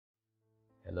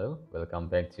Hello, welcome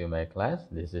back to my class.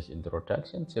 This is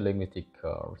Introduction to Linguistic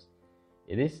course.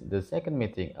 It is the second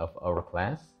meeting of our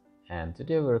class, and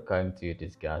today we're going to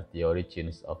discuss the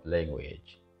origins of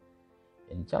language.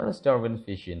 In Charles Darwin's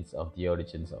visions of the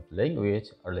origins of language,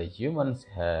 early humans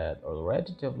had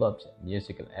already developed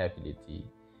musical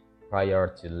ability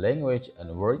prior to language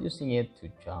and were using it to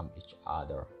charm each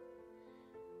other.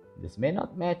 This may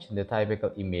not match the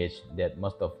typical image that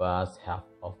most of us have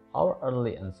of our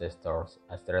early ancestors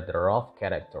as rather rough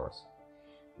characters,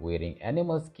 wearing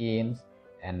animal skins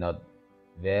and not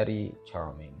very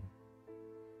charming.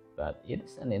 But it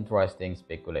is an interesting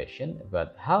speculation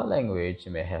about how language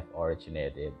may have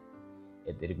originated.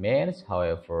 It remains,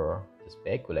 however, a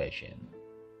speculation.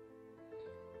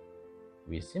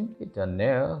 We simply don't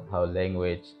know how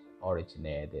language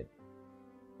originated.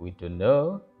 We do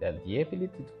know that the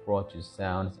ability to produce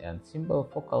sounds and simple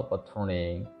vocal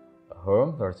patterning, a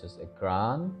home versus a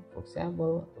grunt, for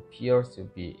example, appears to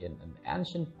be in an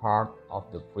ancient part of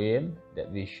the brain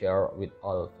that we share with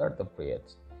all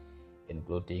vertebrates,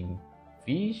 including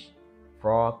fish,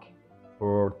 frog,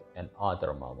 bird, and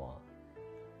other mammals.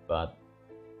 But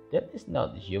that is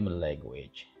not human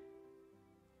language.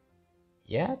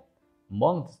 Yet,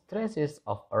 among the traces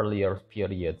of earlier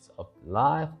periods of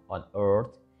life on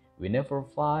Earth, we never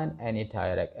find any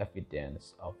direct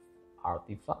evidence of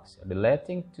artifacts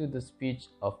relating to the speech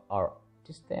of our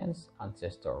distant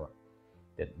ancestor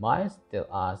that might tell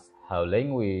us how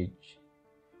language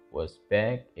was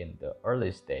back in the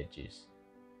early stages.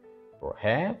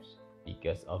 Perhaps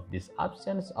because of this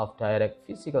absence of direct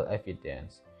physical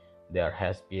evidence, there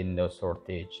has been no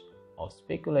shortage of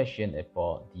speculation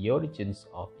about the origins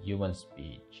of human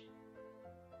speech.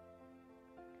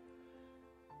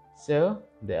 So,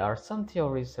 there are some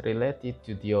theories related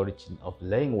to the origin of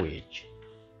language.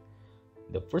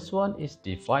 The first one is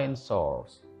divine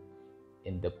source.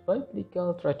 In the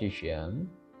biblical tradition,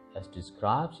 as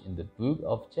described in the book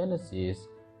of Genesis,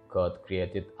 God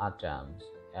created Adam,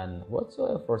 and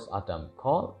whatsoever Adam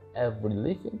called every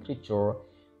living creature,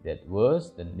 that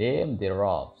was the name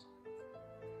thereof.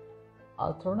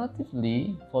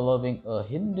 Alternatively, following a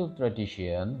Hindu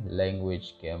tradition,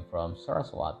 language came from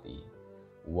Saraswati,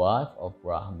 wife of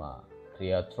Brahma,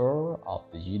 creator of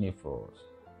the universe.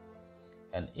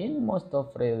 And in most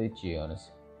of religions,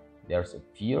 there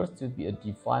appears to be a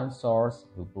divine source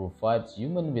who provides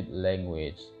humans with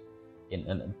language. In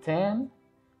an attempt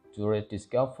to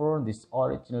rediscover this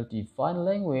original divine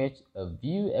language, a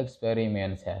few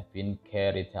experiments have been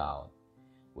carried out,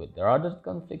 with rather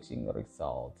conflicting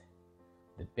results.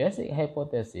 The basic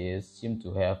hypothesis seems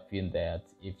to have been that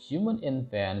if human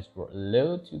infants were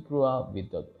allowed to grow up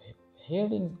without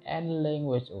hearing any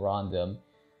language around them,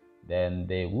 then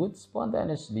they would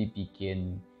spontaneously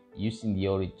begin using the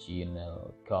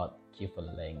original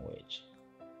God-given language.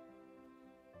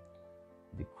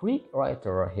 The Greek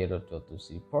writer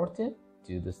Herodotus reported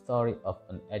to the story of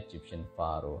an Egyptian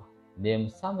pharaoh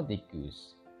named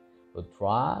Psammetichus, who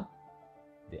tried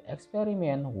the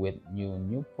experiment with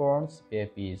newborn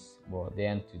babies more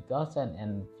than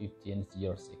 2015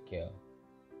 years ago.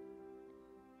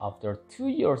 After 2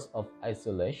 years of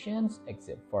isolation,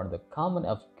 except for the common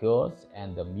of goats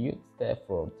and the mute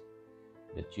shepherd,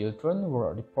 the children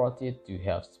were reported to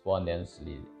have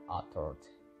spontaneously uttered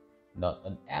not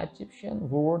an Egyptian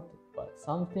word, but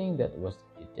something that was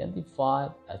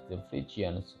identified as the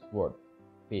Phrygian word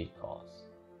 "pekos,"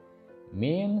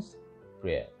 means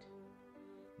bread.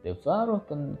 The pharaoh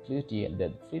concluded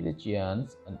that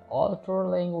Phrygians, an older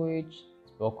language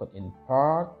spoken in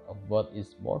part of what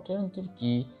is modern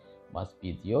Turkey, must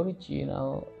be the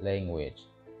original language.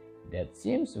 That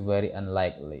seems very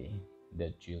unlikely.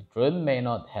 The children may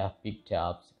not have picked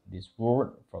up this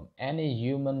word from any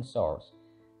human source,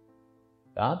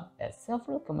 but as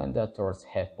several commentators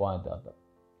have pointed out,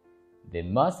 they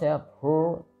must have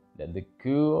heard that the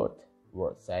good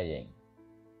were saying.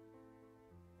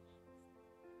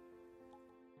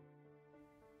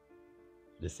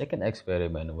 The second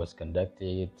experiment was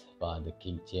conducted by the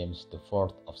King James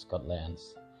IV of Scotland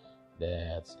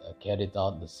that carried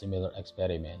out the similar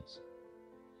experiments.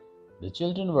 The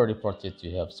children were reported to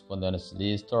have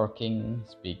spontaneously started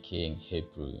speaking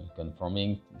Hebrew,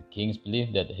 confirming the king's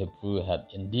belief that Hebrew had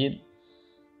indeed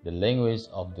the language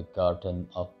of the Garden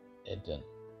of Eden.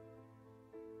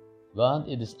 But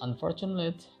it is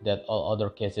unfortunate that all other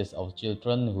cases of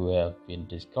children who have been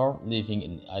discovered living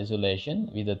in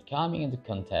isolation without coming into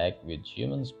contact with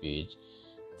human speech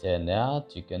tend not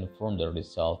to confirm the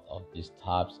result of these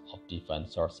types of divine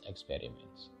source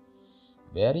experiments.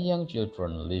 Very young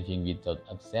children living without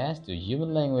access to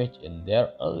human language in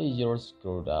their early years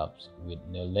grew up with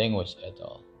no language at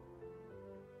all.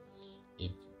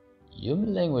 If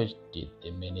human language did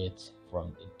emanate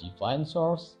from a divine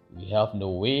source, we have no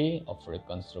way of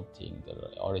reconstructing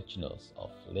the originals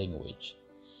of language,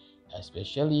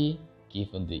 especially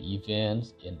given the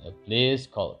events in a place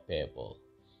called Babel,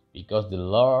 because the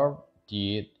Lord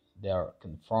did there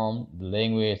confirm the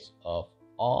language of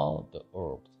all the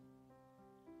earth.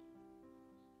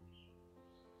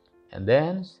 And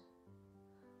then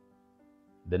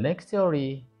the next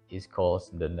theory is called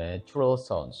the natural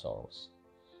sound source.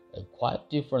 A quite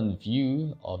different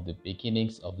view of the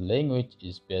beginnings of language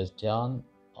is based on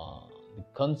the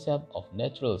concept of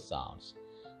natural sounds.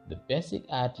 The basic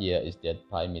idea is that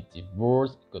primitive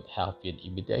words could have been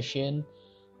imitation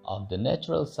of the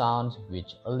natural sounds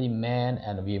which early men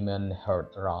and women heard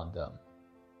around them.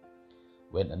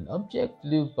 When an object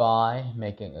flew by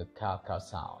making a caw-caw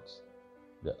sound,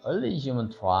 the early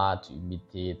humans tried to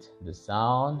imitate the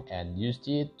sound and used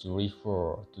it to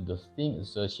refer to the thing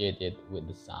associated with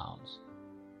the sounds.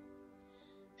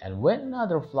 And when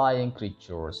other flying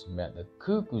creatures made a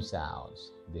cuckoo sound,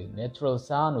 the natural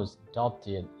sound was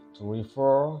adopted to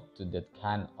refer to that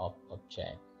kind of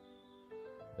object.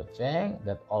 The fact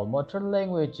that all modern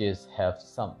languages have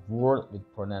some words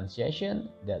with pronunciation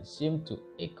that seem to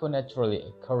echo naturally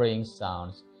occurring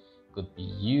sounds could be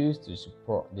used to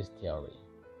support this theory.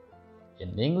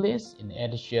 In English, in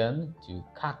addition to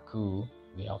cuckoo,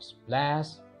 we have splash,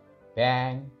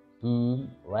 bang, boom,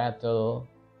 rattle,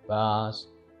 buzz,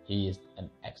 hiss,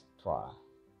 and etc.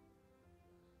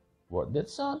 Words that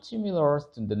sound similar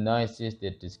to the noises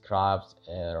that describes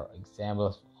are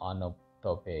examples of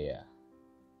onomatopoeia.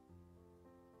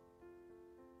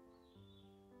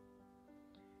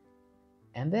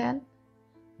 And then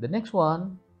the next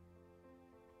one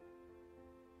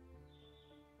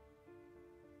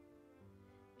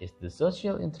is the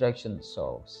social interaction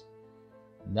source.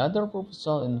 Another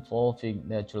proposal involving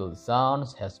natural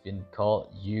sounds has been called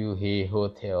Yu-He-Ho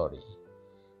theory.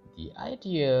 The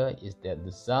idea is that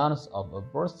the sounds of a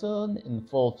person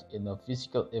involved in a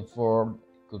physical effort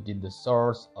could be the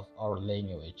source of our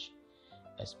language,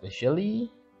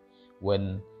 especially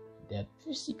when that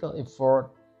physical effort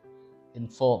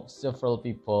involved several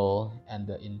people and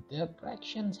the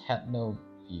interactions had not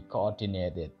been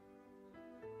coordinated.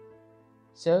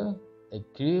 So, a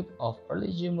group of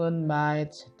early human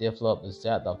might develop a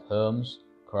set of hums,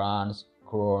 grunts,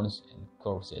 groans, and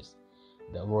curses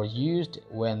that were used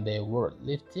when they were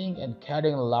lifting and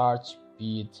carrying large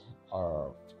beasts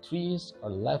or trees or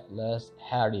lifeless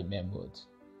hairy mammoths.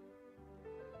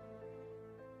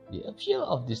 The appeal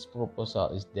of this proposal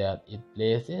is that it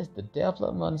places the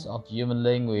development of human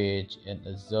language in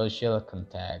a social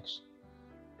context.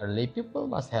 Early people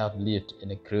must have lived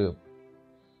in a group,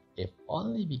 if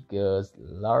only because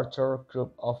larger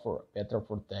groups offer better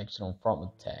protection from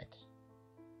attack.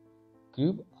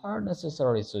 Groups are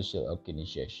necessary social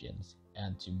organizations,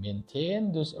 and to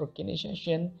maintain those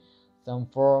organizations, some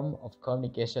form of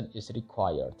communication is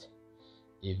required,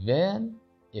 even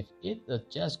if it is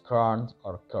just grunts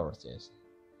or curses.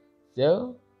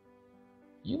 So,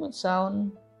 human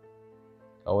sound,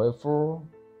 however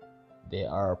they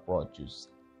are produced,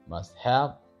 must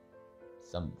have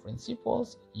some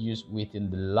principles used within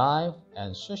the life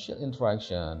and social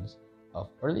interactions of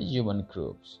early human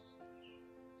groups.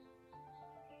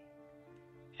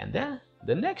 And then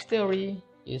the next theory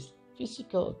is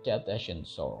physical adaptation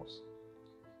source.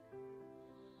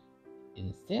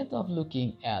 Instead of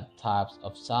looking at types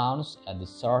of sounds and the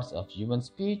source of human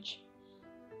speech,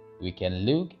 we can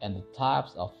look at the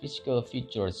types of physical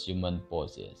features humans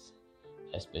possess,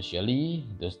 especially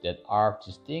those that are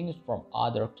distinct from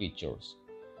other creatures,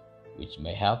 which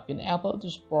may have been able to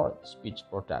support speech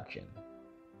production.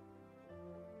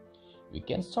 We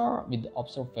can start with the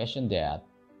observation that,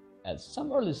 at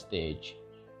some early stage,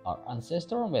 our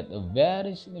ancestors made a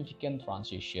very significant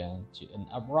transition to an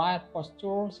upright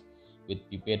posture with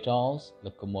bipedal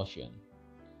locomotion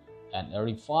and a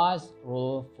revised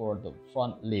role for the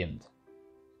front limbs.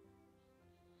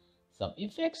 Some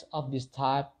effects of this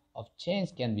type of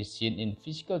change can be seen in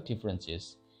physical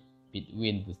differences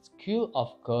between the skull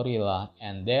of gorilla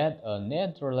and that of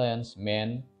Netherlands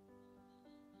man.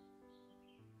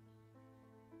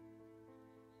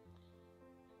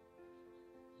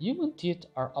 Human teeth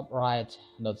are upright,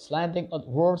 not slanting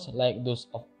outwards like those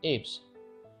of apes,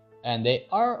 and they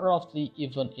are roughly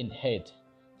even in height,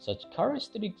 such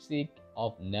characteristics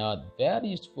of not very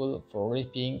useful for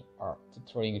ripping or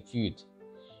tearing food,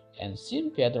 and seem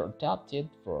better adapted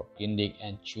for grinding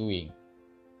and chewing.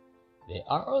 They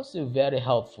are also very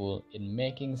helpful in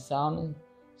making sounds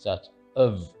such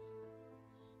as.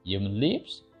 Human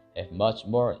lips have much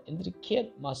more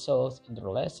intricate muscles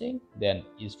interlacing than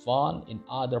is found in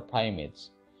other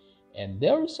primates, and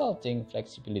their resulting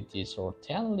flexibility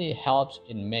certainly helps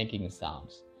in making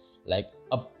sounds like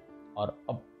up or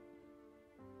up.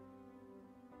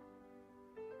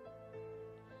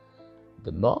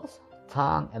 The mouth,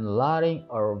 tongue, and larynx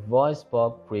or voice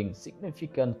box bring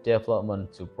significant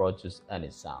development to produce any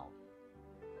sound.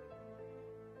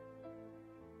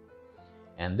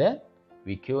 And then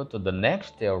we go to the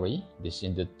next theory, this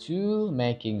is the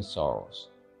tool-making source.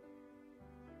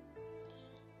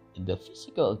 In the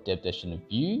physical adaptation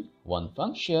view, one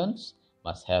functions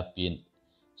must have been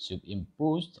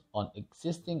superimposed on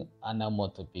existing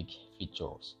anatomic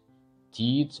features,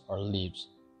 teeth or lips,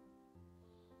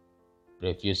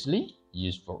 previously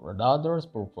used for another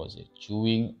purpose,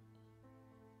 chewing.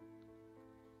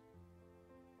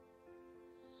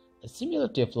 A similar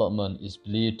development is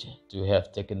believed to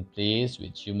have taken place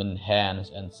with human hands,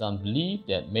 and some believe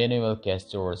that manual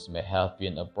gestures may have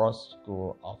been a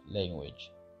precursor of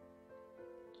language.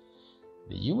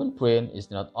 The human brain is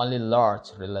not only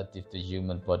large relative to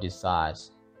human body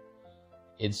size,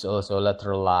 it's also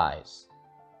lateralized.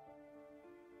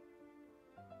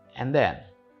 And then,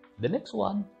 the next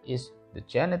one is the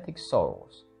genetic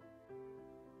source.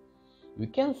 We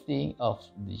can think of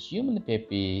the human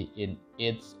baby in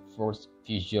its first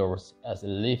few years as a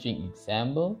living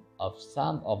example of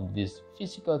some of these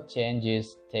physical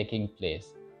changes taking place.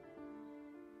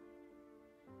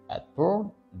 At birth,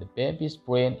 the baby's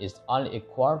brain is only a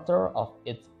quarter of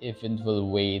its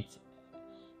eventual weight,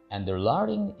 and the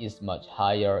larynx is much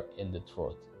higher in the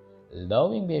throat,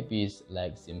 allowing babies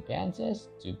like chimpanzees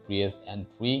to breathe and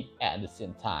drink at the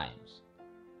same time.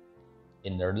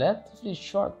 In a relatively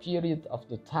short period of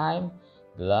the time,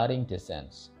 the larynx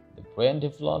descends, the brain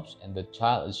develops, and the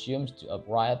child assumes the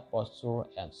upright posture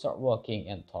and starts walking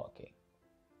and talking.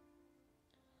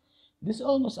 This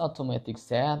almost automatic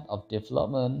set of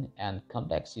development and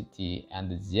complexity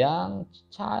and the young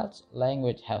child's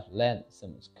language have led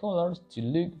some scholars to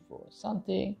look for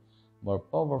something more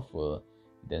powerful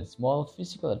than small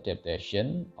physical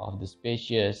adaptation of the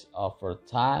species over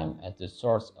time as the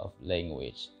source of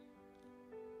language.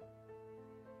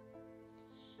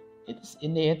 It is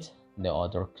innate, no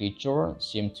other creature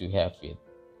seems to have it,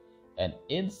 and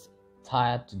it's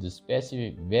tied to the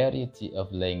specific variety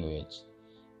of language.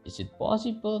 Is it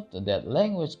possible that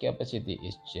language capacity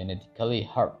is genetically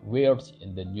hardwired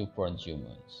in the newborn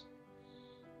humans?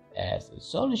 As a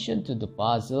solution to the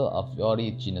puzzle of the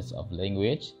origins of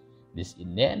language, this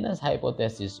innateness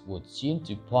hypothesis would seem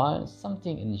to point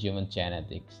something in human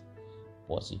genetics,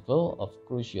 possible of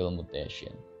crucial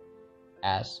mutation,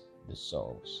 as the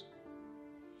source.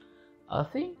 I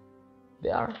think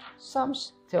there are some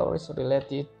theories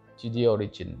related to the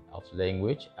origin of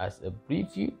language as a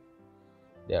preview.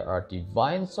 There are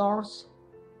divine source,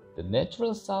 the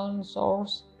natural sound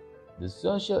source, the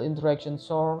social interaction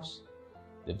source,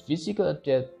 the physical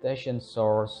adaptation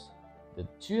source, the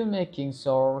tool-making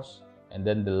source, and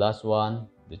then the last one,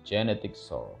 the genetic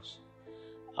source.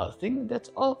 I think that's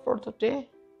all for today.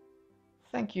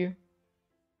 Thank you.